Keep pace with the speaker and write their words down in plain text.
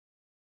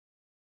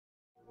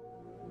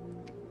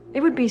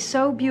It would be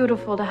so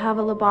beautiful to have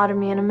a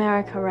lobotomy in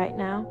America right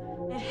now.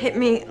 It hit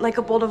me like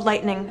a bolt of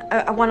lightning.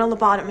 I want a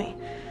lobotomy.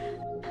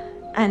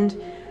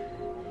 And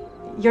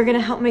you're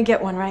gonna help me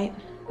get one, right?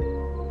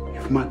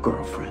 If my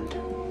girlfriend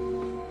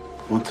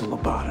wants a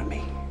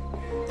lobotomy,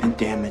 then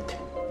damn it,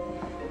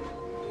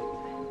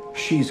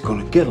 she's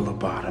gonna get a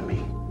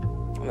lobotomy.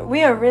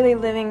 We are really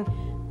living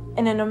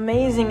in an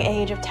amazing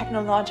age of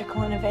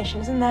technological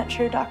innovation. Isn't that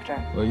true,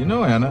 Doctor? Well, you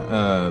know,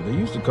 Anna, they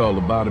used to call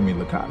lobotomy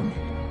lobotomy.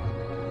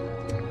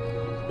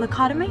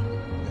 Lobotomy?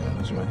 Yeah,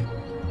 that's right.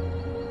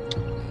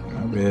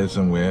 I read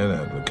somewhere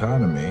that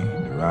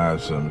lobotomy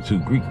derives from two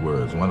Greek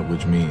words, one of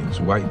which means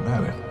white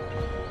matter.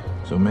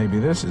 So maybe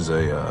this is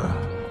a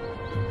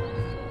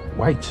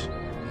white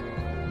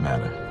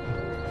matter.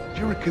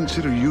 Do you ever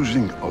consider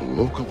using a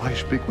local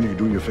ice pick when you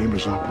do your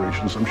famous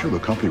operations? I'm sure the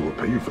company will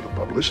pay you for the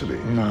publicity.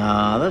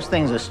 No, those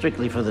things are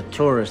strictly for the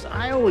tourists.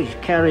 I always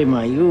carry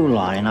my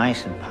U-line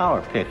ice and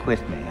power pick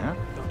with me, huh?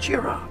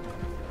 Cheer up.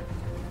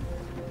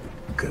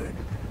 Good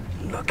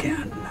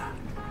looking.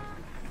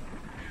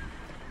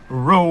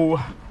 Row,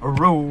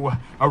 row,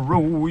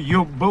 row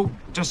your boat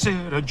to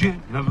set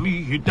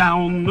gently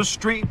down the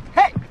stream.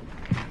 Hey!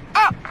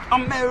 Up!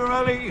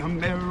 Merrily,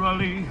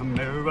 merrily,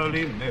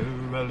 merrily,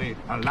 merrily,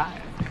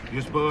 life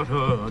is but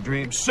a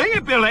dream. Sing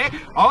it, Billy!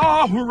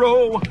 Oh,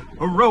 row,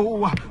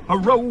 row,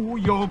 row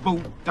your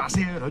boat, I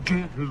said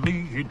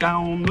gently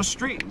down the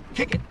stream.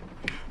 Kick it!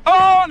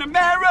 Oh,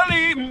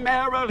 merrily,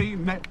 merrily,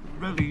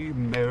 merrily,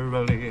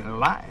 merrily,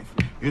 life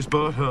is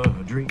but a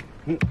dream.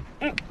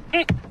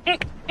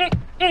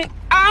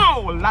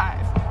 Ow,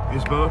 life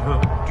is but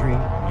a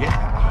dream,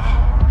 yeah.